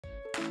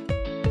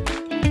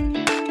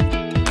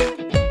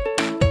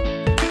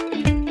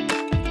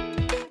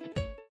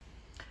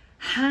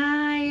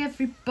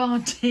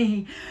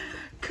everybody.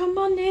 Come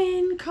on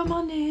in, come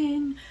on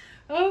in.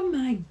 Oh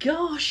my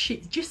gosh,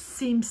 it just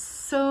seems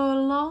so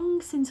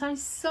long since I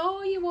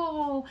saw you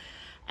all.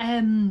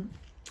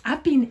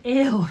 I've been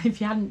ill,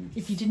 if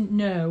you didn't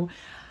know.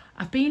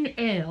 I've been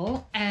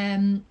ill,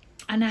 and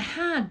I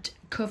had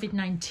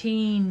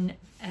COVID-19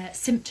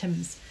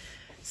 symptoms.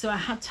 So I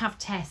had to have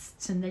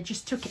tests, and they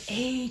just took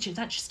ages.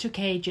 That just took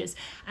ages.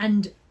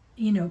 And,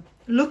 you know,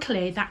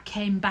 luckily that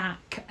came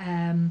back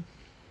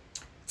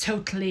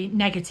totally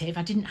negative.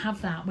 I didn't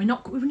have that. We're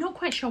not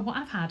quite sure what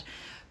I've had,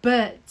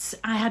 but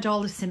I had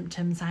all the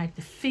symptoms. I had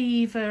the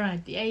fever, I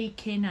had the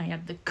aching, I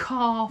had the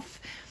cough.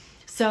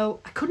 So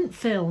I couldn't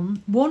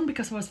film. One,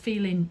 because I was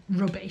feeling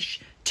rubbish.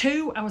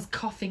 Two, I was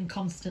coughing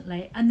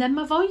constantly, and then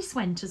my voice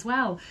went as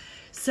well.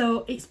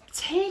 So it's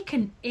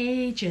taken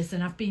ages,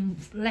 and I've been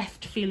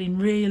left feeling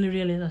really,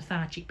 really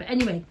lethargic. But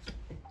anyway,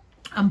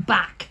 I'm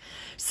back.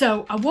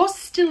 So I was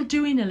still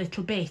doing a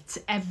little bit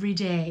every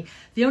day.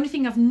 The only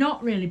thing I've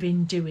not really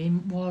been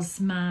doing was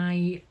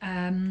my,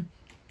 oh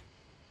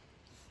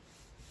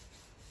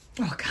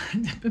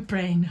God, my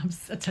brain,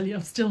 I tell you,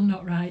 I'm still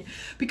not right.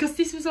 Because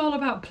this was all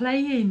about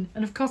playing.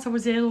 And of course I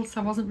was ill, so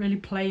I wasn't really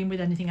playing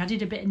with anything. I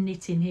did a bit of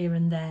knitting here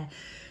and there.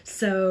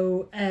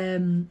 So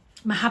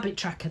my habit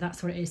tracker,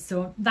 that's what it is.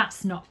 So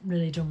that's not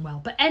really done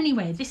well. But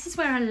anyway, this is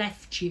where I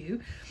left you.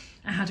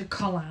 I had a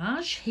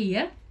collage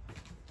here.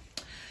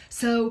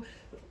 So,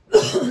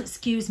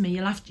 excuse me,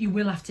 you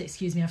will have to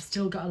excuse me. I've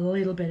still got a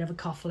little bit of a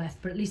cough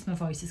left, but at least my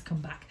voice has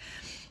come back.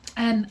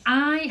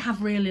 I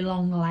have really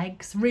long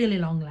legs.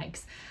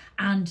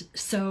 And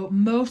so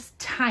most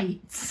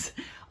tights,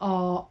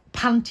 or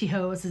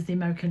pantyhose as the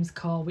Americans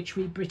call, which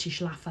we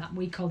British laugh at,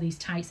 we call these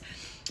tights,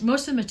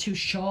 most of them are too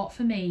short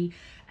for me.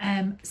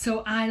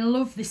 So I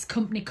love this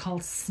company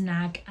called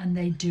Snag, and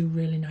they do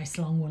really nice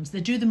long ones.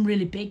 They do them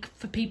really big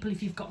for people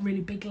if you've got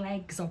really big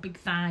legs or big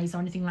thighs or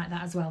anything like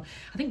that as well.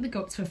 I think they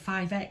go up to a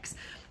 5X,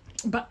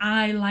 but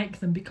I like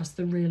them because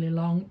they're really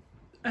long.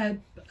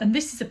 And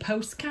this is a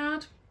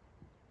postcard.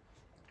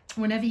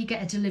 Whenever you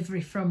get a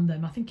delivery from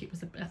them, I think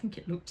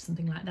it looked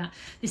something like that.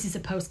 This is a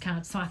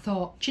postcard. So I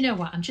thought, do you know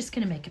what? I'm just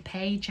going to make a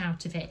page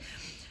out of it.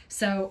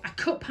 So I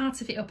cut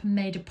part of it up and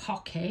made a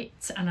pocket,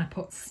 and I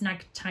put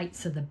Snag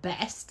tights are the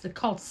best. They're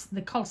called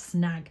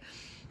Snag,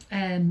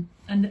 and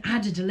I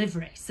had a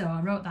delivery, so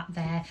I wrote that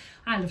there.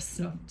 I love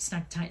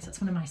Snag tights.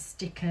 That's one of my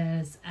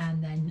stickers.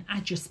 And then I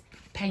just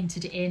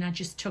painted it in. I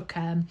just took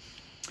a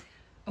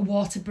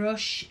water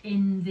brush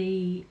in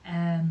the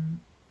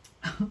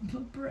my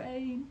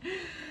brain,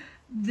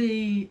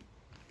 the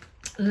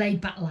laid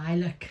back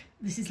lilac.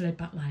 This is laid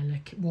back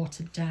lilac,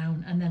 watered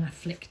down, and then I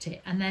flicked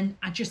it, and then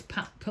I just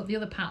put the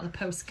other part of the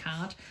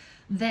postcard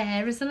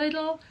there as a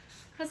little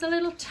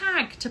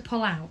tag to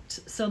pull out.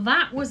 So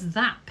that was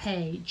that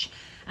page.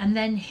 And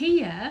then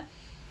here,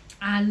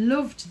 I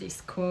loved this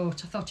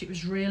quote. I thought it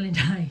was really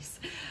nice.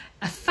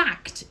 A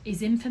fact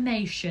is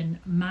information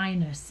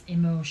minus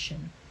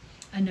emotion.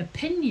 An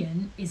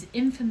opinion is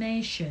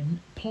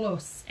information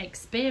plus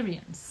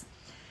experience.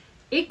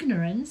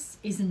 Ignorance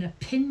is an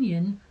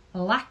opinion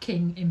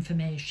lacking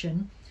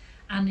information,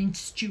 and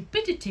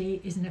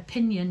stupidity is an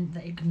opinion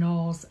that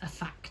ignores a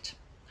fact.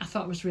 I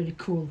thought it was really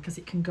cool because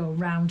it can go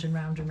round and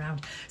round and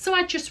round. So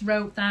I just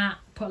wrote that,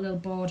 put a little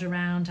border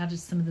around, added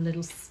some of the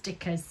little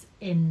stickers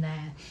in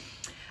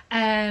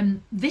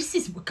there. This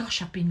is,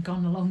 gosh, I've been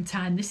gone a long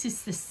time. This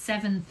is the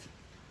 7th.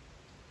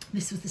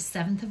 This was the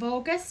 7th of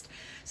August.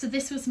 So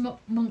this was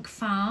Monk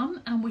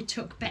Farm, and we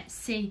took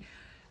Betsy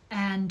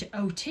and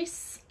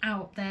Otis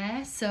out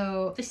there.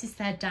 So this is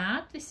their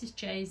dad. This is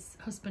Jay's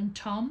husband,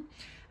 Tom.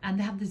 And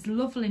they have this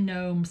lovely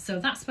gnome. So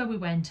that's where we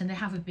went, and they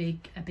have a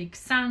big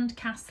sand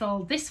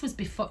castle. This was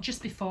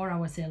just before I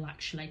was ill,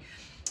 actually.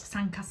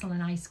 Sand castle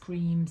and ice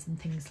creams and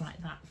things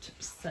like that.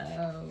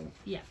 So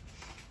yeah.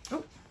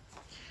 Oh.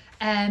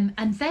 And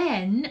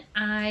then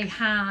I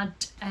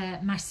had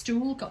my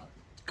stool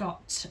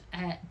got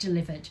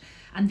delivered,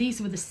 and these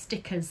were the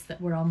stickers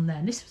that were on there.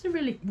 And this was a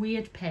really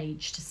weird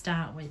page to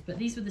start with, but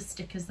these were the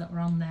stickers that were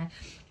on there.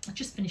 I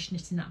just finished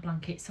knitting that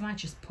blanket, so I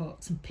just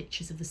put some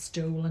pictures of the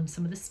stool and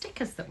some of the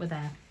stickers that were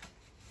there.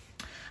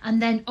 And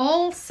then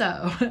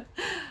also,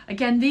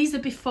 again, these are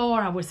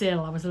before I was ill.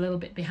 I was a little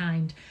bit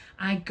behind.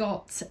 I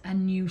got a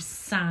new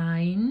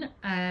sign.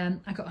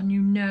 I got a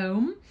new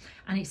gnome,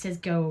 and it says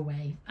 "Go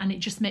away," and it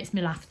just makes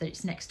me laugh that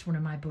it's next to one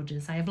of my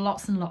Buddhas. I have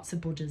lots and lots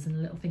of Buddhas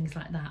and little things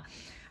like that,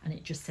 and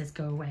it just says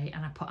 "Go away,"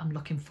 and I put, "I'm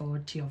looking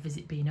forward to your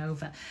visit being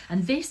over."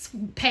 And this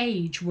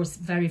page was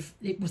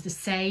it was the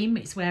same.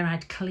 It's where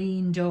I'd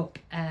cleaned up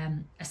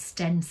a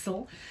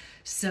stencil.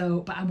 So,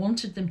 but I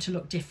wanted them to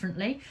look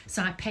differently.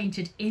 So I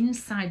painted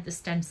inside the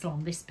stencil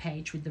on this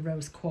page with the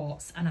rose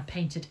quartz, and I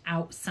painted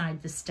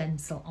outside the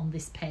stencil on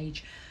this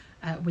page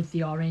with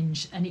the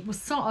orange. And it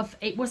was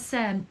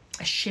a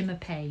shimmer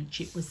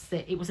page. It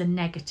was a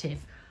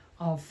negative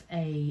of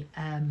a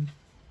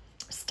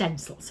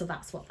stencil. So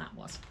that's what that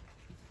was.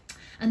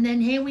 And then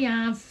here we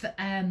have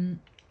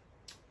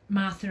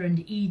Martha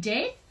and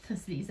Edith,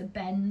 as these are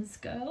Ben's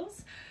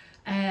girls.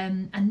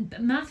 And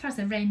Martha has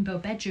a rainbow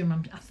bedroom.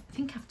 I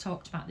think I've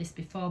talked about this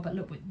before, but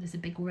look, there's a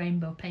big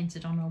rainbow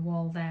painted on her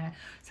wall there.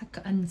 So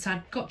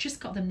I've just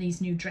got them these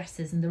new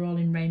dresses, and they're all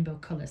in rainbow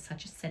colours. So I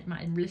just said,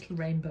 my little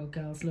rainbow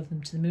girls, love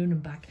them to the moon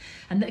and back.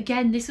 And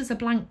again, this was a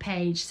blank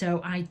page,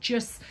 so I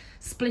just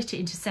split it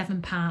into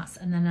 7 parts,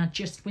 and then I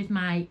just, with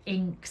my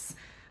inks,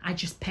 I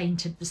just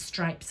painted the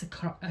stripes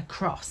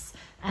across,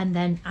 and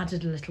then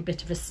added a little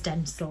bit of a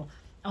stencil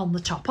on the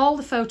top. All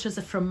the photos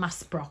are from my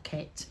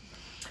sprocket.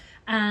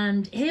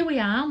 And here we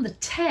are on the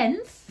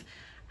 10th,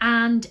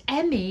 and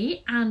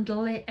Emmy and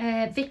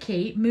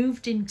Vicky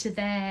moved into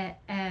their,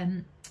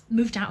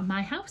 moved out of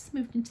my house,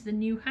 moved into the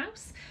new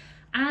house,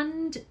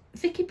 and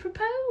Vicky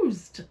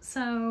proposed.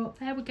 So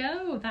there we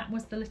go. That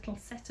was the little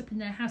setup in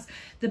their house.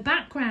 The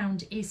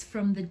background is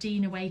from the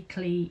Dina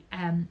Wakley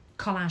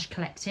collage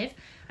collective.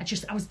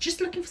 I was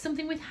just looking for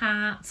something with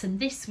hearts, and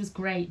this was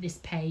great, this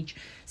page.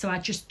 So I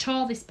just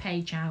tore this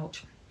page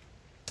out,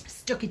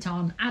 stuck it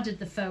on, added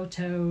the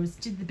photos,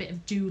 did the bit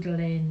of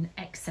doodling,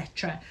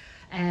 etc.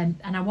 And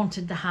I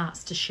wanted the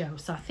hearts to show,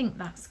 so I think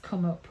that's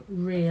come up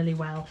really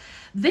well.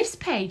 This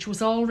page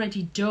was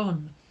already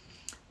done.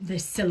 The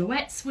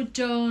silhouettes were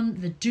done,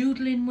 the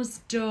doodling was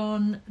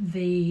done,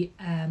 the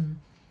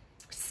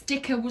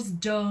sticker was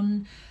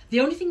done. The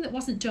only thing that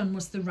wasn't done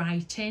was the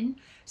writing.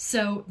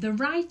 So the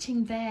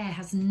writing there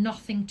has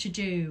nothing to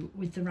do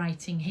with the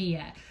writing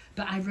here,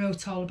 but I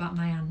wrote all about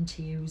my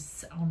auntie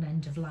who's on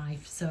end of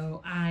life.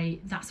 So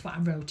that's what I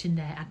wrote in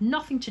there. It had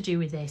nothing to do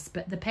with this,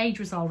 but the page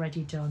was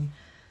already done.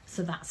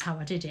 So that's how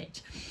I did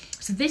it.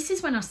 So this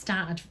is when I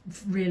started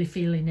really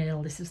feeling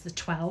ill. This was the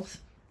 12th.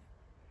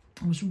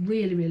 I was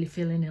really, really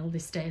feeling ill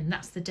this day, and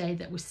that's the day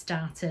that we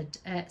started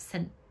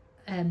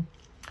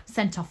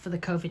sent off for the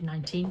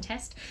COVID-19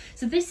 test.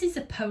 So this is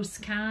a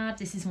postcard.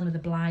 This is one of the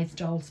Blythe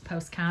Dolls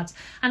postcards,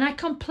 and I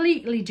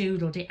completely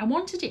doodled it. I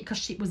wanted it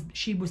because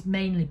she was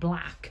mainly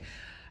black,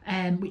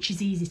 which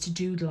is easy to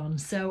doodle on.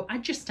 So I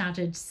just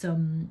added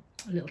some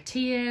little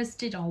tears,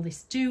 did all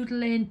this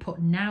doodling, put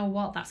now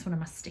what, that's one of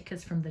my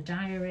stickers from the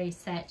diary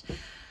set.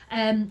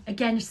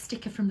 Again, a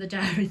sticker from the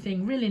diary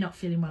thing, really not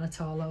feeling well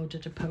at all,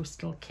 ordered a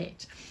postal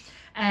kit.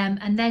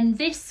 And then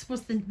this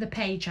was the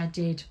page I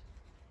did.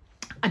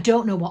 I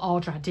don't know what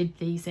order I did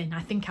these in.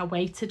 I think I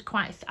waited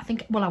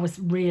I was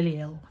really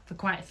ill for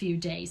quite a few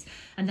days,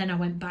 and then I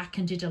went back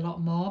and did a lot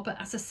more. But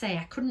as I say,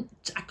 I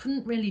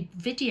couldn't really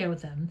video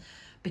them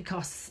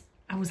because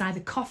I was either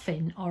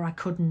coughing or I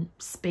couldn't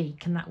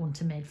speak, and that wouldn't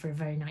have made for a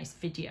very nice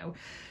video.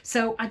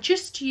 So I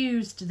just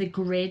used the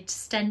grid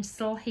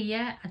stencil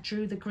here. I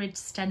drew the grid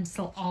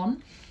stencil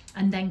on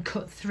and then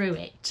cut through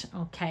it,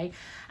 okay?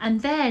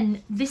 And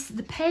then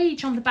the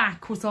page on the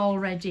back was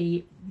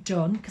already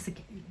done because,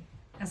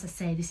 as I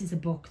say, this is a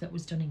book that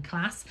was done in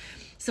class.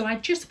 So I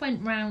just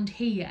went round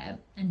here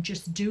and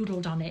just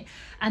doodled on it.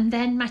 And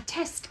then my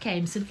test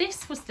came. So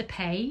this was the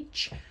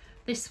page.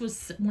 This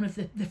was one of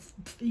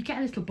you get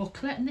a little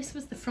booklet, and this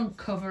was the front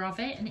cover of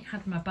it, and it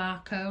had my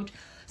barcode.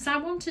 So I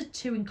wanted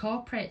to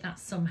incorporate that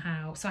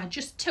somehow. So I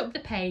just took the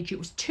page. It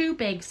was too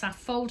big, so I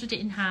folded it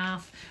in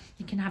half.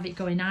 You can have it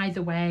going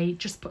either way.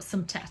 Just put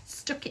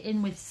stuck it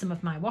in with some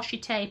of my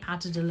washi tape,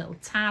 added a little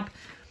tab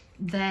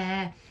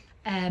there.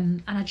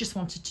 And I just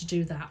wanted to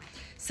do that.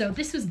 So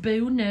this was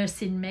Boo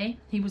nursing me.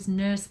 He was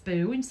Nurse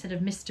Boo instead of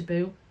Mr.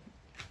 Boo.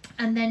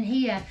 And then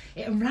here,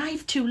 it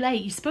arrived too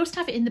late. You're supposed to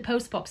have it in the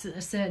post box at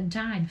a certain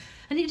time,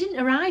 and it didn't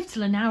arrive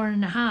till an hour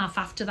and a half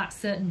after that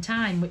certain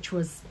time, which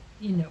was,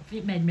 you know,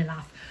 it made me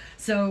laugh.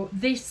 So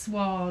this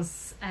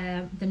was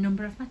the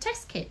number of my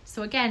test kit.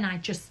 So again, I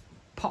just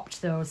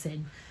popped those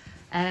in.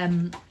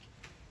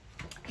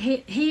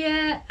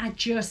 Here I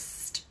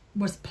just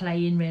was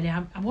playing, really.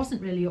 I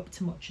wasn't really up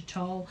to much at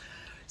all.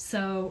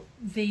 So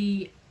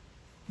the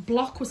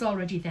block was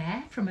already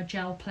there from a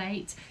gel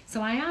plate,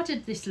 so I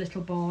added this little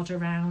board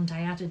around.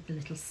 I added the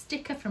little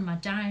sticker from my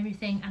diary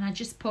thing, and I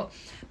just put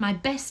my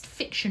best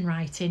fiction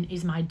writing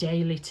is my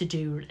daily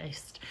to-do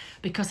list,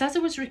 because as I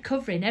was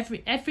recovering,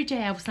 every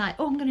day I was like,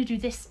 oh, I'm going to do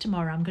this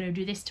tomorrow, I'm going to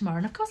do this tomorrow,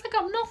 and of course I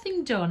got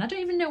nothing done. I don't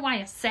even know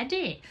why I said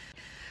it.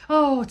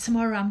 Oh,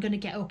 tomorrow I'm going to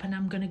get up and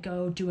I'm going to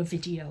go do a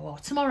video, or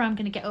tomorrow I'm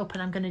going to get up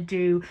and I'm going to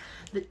do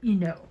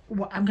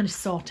what, I'm going to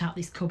sort out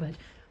this cupboard.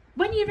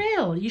 When you're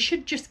ill, you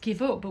should just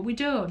give up, but we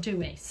don't, do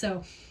we?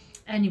 So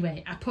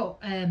anyway, I put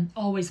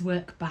always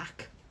work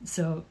back.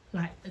 So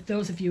like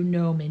those of you who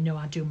know me know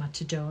I do my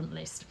to-don't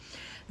list.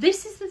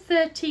 This is the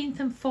 13th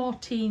and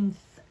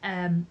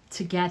 14th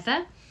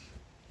together.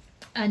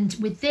 And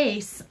with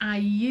this, I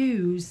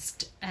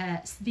used,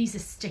 these are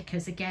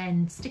stickers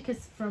again,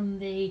 stickers from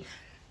the,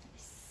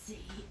 let's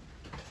see,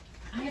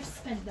 I have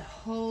spent the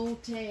whole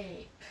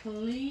day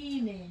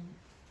cleaning,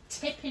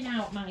 tipping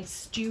out my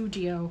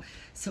studio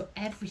so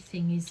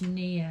everything is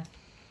near.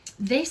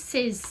 This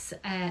is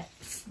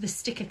the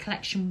sticker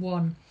collection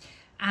 1,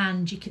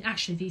 and you can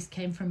actually, these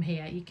came from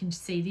here. You can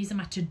see these are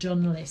my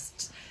to-done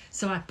lists.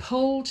 So I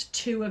pulled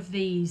 2 of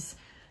these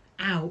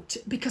out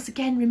because,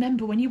 again,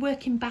 remember, when you're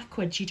working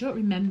backwards you don't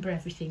remember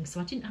everything,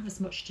 so I didn't have as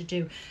much to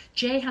do.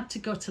 Jay had to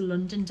go to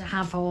London to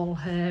have all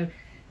her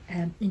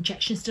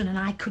injections done, and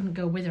I couldn't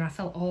go with her. I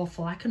felt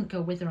awful. I couldn't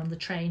go with her on the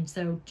train,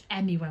 so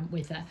Emmy went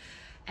with her.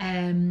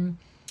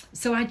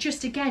 So I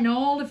just, again,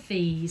 all of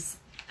these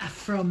are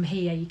from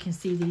here. You can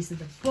see these are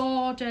the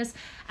borders,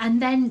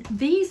 and then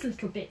these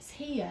little bits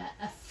here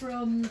are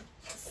from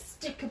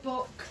sticker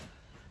book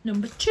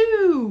number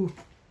 2,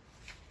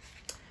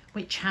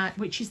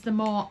 which is the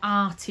more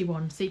arty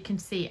one. So you can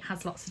see it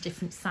has lots of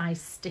different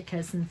size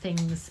stickers and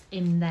things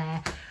in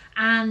there.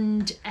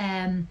 And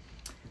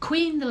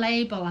Queen, the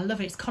label, I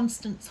love it. It's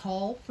Constance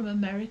Hall from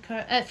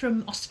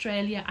from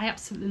Australia. I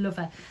absolutely love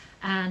her,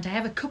 and I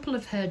have a couple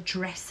of her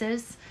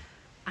dresses,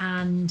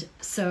 and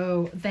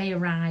so they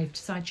arrived,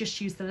 so I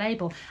just used the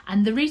label.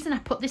 And the reason I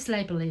put this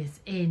label is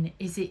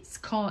it's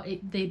called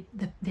the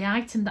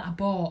item that I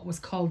bought was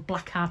called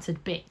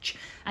Black-Hearted Bitch,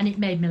 and it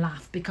made me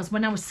laugh because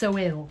when I was so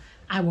ill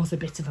I was a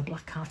bit of a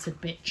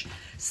black-hearted bitch,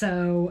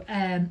 so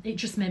it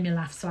just made me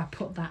laugh, so I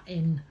put that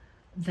in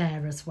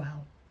there as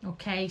well.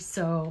 Okay,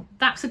 so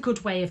that's a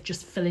good way of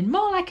just filling,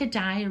 more like a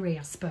diary,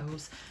 I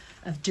suppose,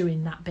 of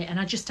doing that bit. And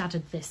I just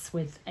added this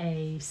with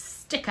a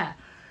sticker.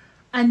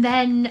 And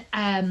then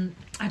I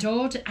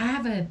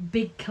have a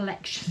big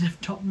collection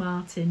of Doc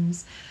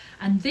Martens,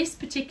 and this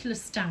particular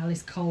style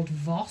is called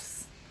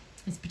Voss,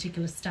 this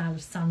particular style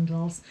of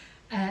sandals,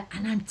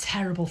 and I'm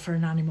terrible for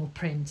an animal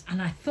print,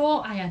 and I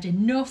thought I had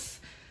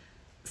enough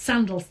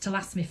sandals to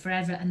last me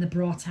forever, and they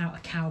brought out a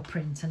cow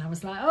print, and I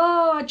was like,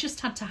 oh, I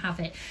just had to have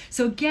it.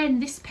 So again,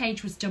 this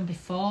page was done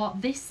before.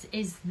 This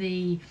is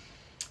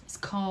it's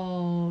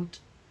called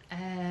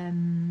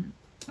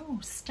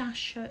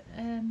Stash,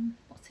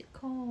 what's it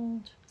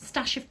called?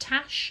 Stash of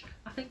Tash,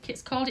 I think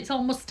it's called. It's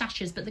all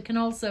moustaches, but they can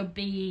also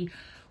be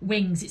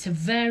wings. It's a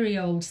very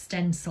old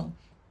stencil.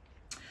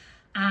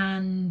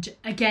 And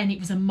again, it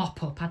was a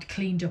mop-up. I'd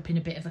cleaned up in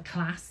a bit of a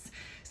class.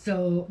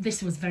 So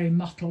this was very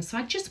mottled. So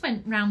I just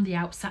went round the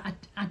outside.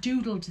 I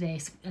doodled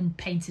this and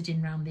painted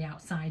in round the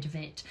outside of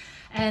it.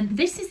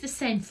 This is the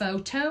same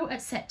photo,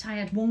 except I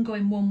had one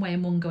going one way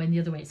and one going the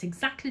other way. It's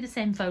exactly the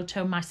same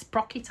photo. My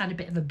sprocket had a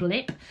bit of a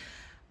blip,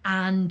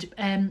 and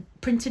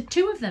printed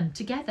 2 of them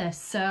together.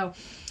 So,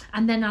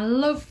 and then I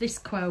love this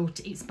quote.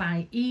 It's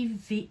by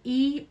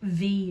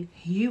E.V.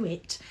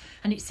 Hewitt,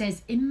 and it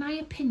says, "In my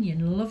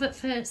opinion, love at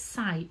first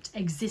sight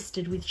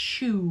existed with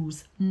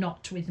shoes,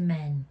 not with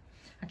men."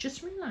 I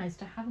just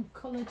realised I haven't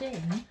coloured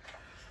in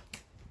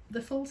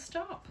the full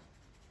stop.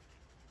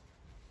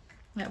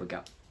 There we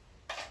go.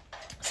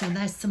 So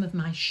there's some of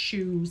my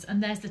shoes,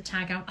 and there's the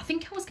tag. I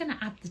think I was going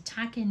to add the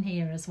tag in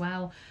here as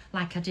well,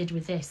 like I did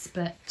with this,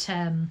 but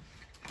I'm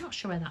not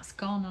sure where that's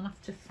gone. I'll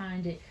have to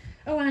find it.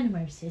 Oh, I know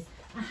where it is.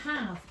 I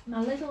have my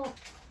little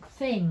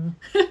thing.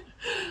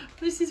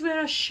 This is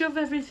where I shove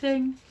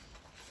everything.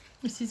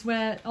 This is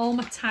where all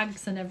my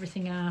tags and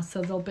everything are,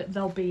 so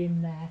they'll be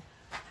in there.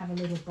 Have a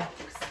little box.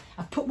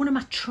 I've put one of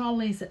my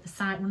trolleys at the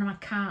side, one of my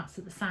carts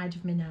at the side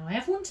of me now. I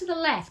have one to the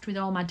left with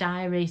all my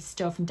diary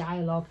stuff and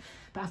dialogue,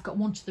 but I've got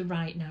one to the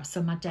right now,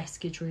 so my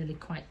desk is really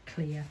quite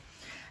clear.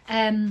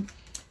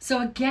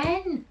 So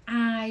again,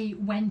 I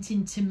went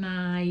into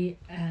my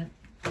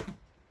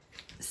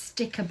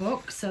sticker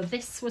book. So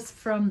this was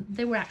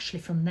they were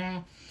actually from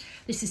there.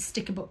 This is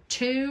sticker book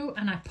 2,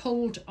 and I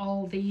pulled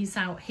all these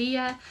out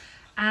here.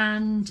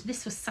 And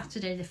this was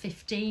Saturday the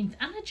 15th,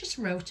 and I just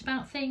wrote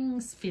about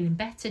things, feeling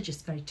better,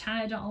 just very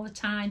tired all the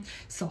time.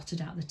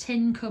 Sorted out the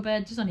tin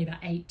cupboard. There's only about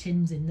 8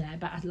 tins in there,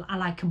 but I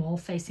like them all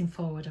facing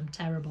forward. I'm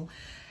terrible.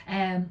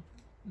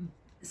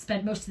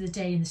 Spent most of the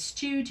day in the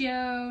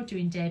studio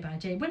doing day by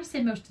day. When I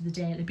say most of the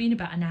day, it had been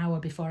about an hour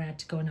before I had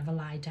to go and have a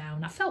lie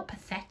down. I felt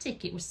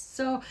pathetic. It was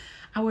so,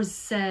 I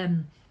was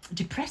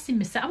depressing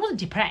myself. I wasn't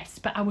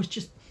depressed, but I was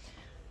just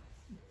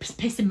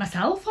pissing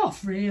myself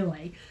off,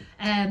 really.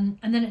 And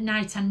then at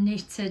night I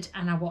knitted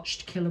and I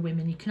watched Killer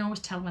Women. You can always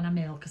tell when I'm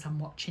ill because I'm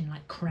watching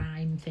like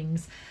crime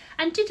things,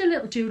 and did a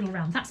little doodle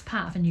around. That's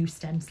part of a new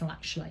stencil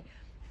actually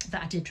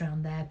that I did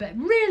around there, but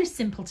really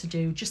simple to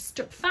do. Just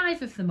stuck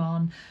 5 of them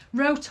on,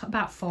 wrote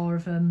about 4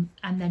 of them,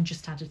 and then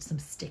just added some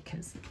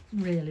stickers.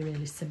 Really,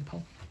 really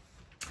simple.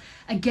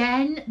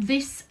 Again,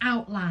 this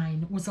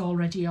outline was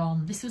already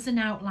on. This was an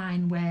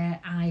outline where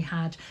I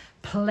had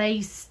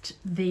placed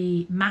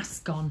the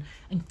mask on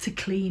and to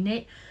clean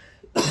it.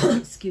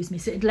 Excuse me,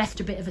 so it left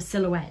a bit of a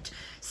silhouette.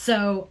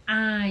 So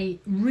I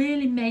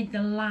really made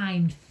the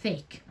line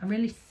thick. I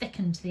really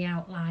thickened the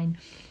outline,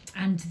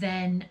 and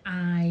then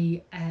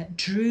I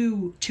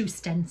drew 2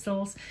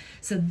 stencils.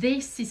 So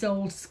this is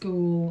old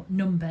school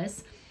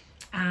numbers,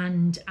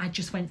 and I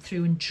just went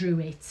through and drew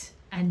it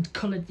and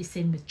coloured this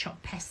in with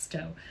chopped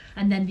pesto.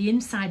 And then the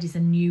inside is a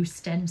new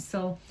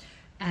stencil,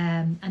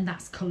 and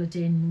that's coloured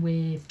in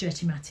with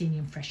Dirty Martini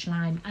and Fresh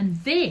Lime. And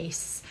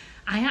this,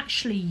 I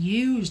actually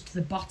used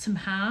the bottom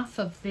half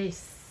of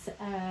this,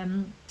 let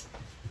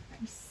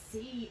me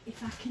see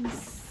if I can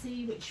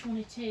see which one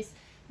it is.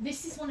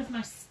 This is one of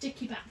my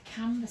sticky back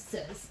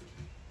canvases,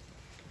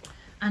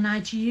 and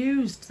I'd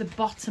used the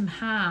bottom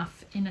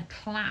half in a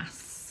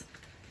class.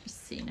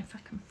 Just seeing if I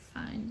can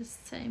find the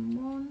same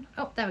one.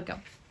 Oh, there we go.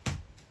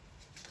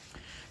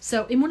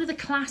 So in one of the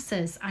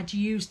classes, I'd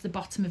used the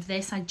bottom of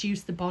this, I'd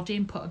used the body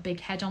and put a big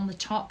head on the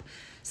top.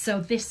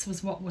 So this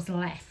was what was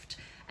left.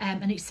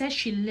 And it says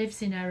she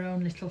lives in her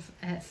own little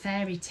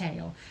fairy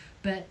tale.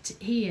 But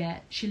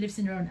here, she lives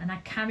in her own, and I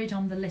carried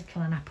on the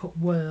little and I put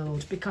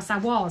world because I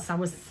was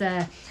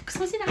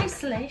in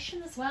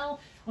isolation as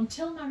well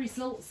until my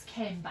results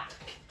came back.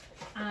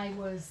 I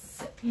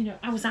was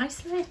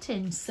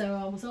isolating, so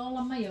I was all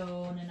on my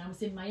own and I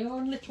was in my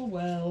own little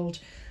world.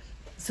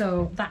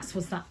 So that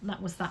was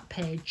that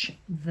page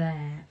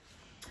there.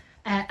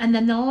 And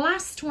then the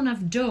last one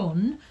I've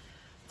done,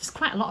 there's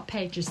quite a lot of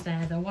pages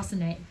there though,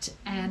 wasn't it?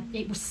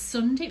 It was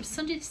Sunday the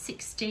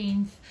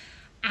 16th.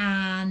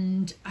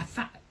 And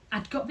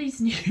I'd got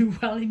these new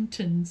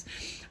Wellingtons.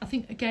 I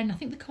think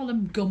they call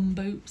them gum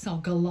boots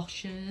or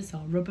galoshes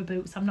or rubber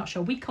boots. I'm not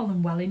sure. We call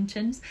them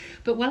Wellingtons.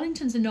 But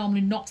Wellingtons are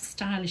normally not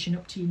stylish and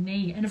up to your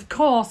knee. And of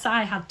course,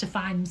 I had to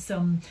find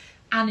some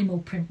animal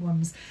print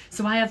ones.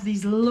 So I have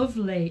these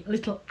lovely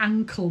little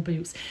ankle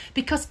boots.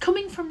 Because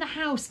coming from the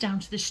house down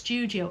to the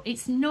studio,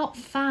 it's not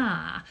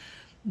far.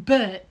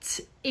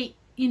 But it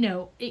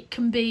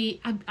can be,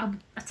 I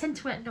tend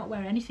to not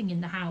wear anything in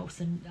the house,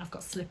 and I've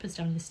got slippers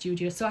down in the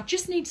studio. So I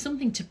just need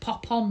something to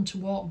pop on to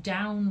walk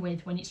down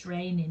with when it's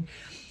raining.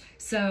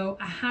 So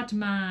I had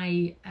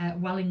my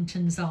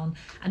Wellingtons on,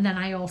 and then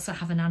I also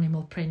have an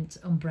animal print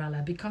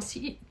umbrella because,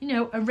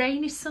 a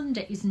rainy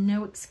Sunday is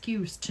no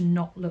excuse to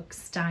not look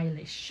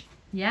stylish.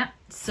 Yeah,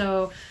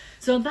 so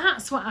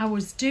that's what I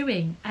was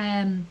doing.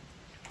 And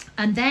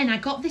then I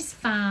got this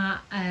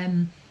far,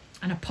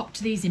 and I popped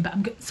these in, but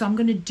I'm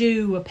going to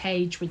do a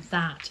page with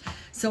that.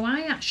 So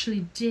I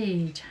actually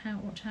did,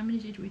 how many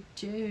did we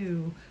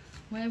do?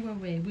 Where were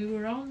we? We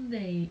were on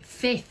the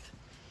 5th.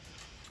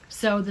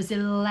 So there's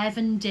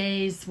 11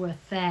 days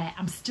worth there.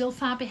 I'm still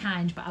far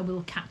behind, but I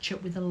will catch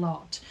up with a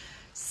lot.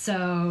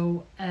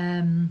 So,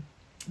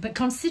 but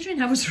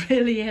considering I was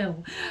really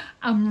ill,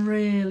 I'm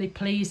really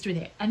pleased with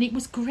it. And it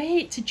was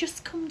great to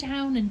just come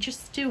down and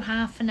just do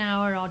half an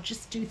hour or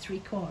just do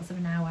 3/4 of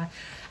an hour.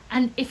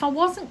 And if I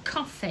wasn't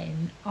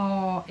coughing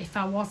or if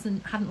I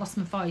hadn't lost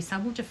my voice, I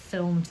would have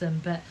filmed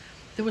them, but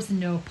there was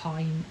no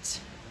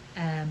point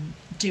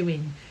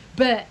doing.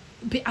 But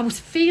I was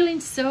feeling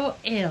so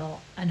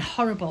ill and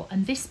horrible,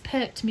 and this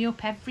perked me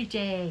up every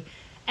day.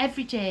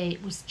 Every day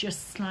it was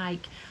just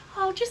like,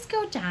 I'll just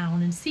go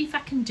down and see if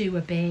I can do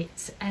a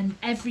bit. And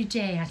every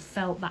day I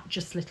felt that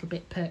just a little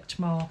bit perked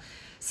more.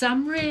 So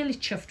I'm really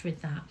chuffed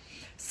with that.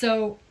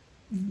 So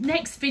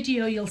next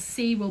video you'll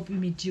see will be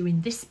me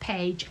doing this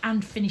page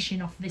and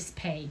finishing off this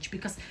page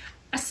because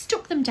I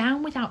stuck them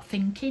down without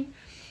thinking.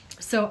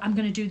 So I'm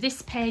going to do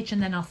this page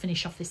and then I'll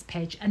finish off this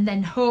page, and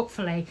then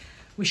hopefully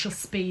we shall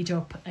speed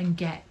up and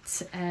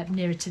get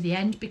nearer to the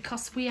end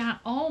because we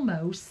are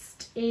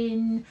almost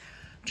in,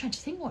 I'm trying to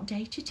think what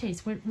date it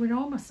is. We're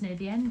almost near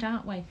the end,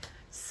 aren't we?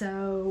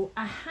 So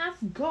I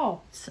have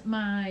got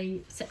my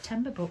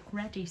September book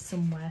ready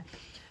somewhere.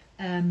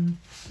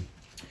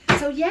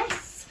 So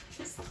yes.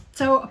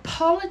 So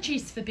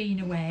apologies for being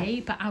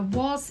away, but I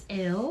was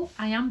ill.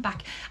 I am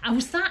back. I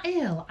was that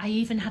ill, I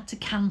even had to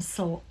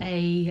cancel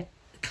a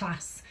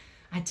class.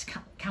 I had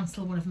to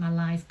cancel one of my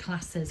live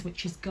classes,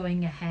 which is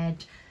going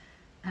ahead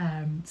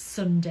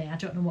Sunday. I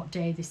don't know what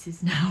day this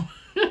is now.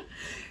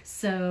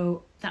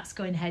 So that's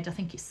going ahead. I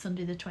think it's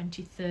Sunday the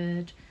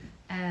 23rd.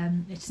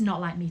 It's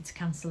not like me to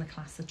cancel a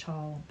class at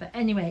all. But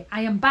anyway,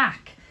 I am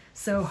back.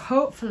 So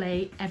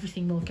hopefully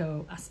everything will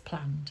go as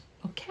planned.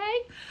 Okay,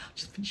 I'll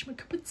just finish my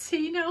cup of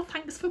tea now.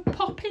 Thanks for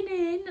popping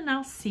in, and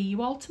I'll see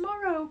you all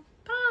tomorrow.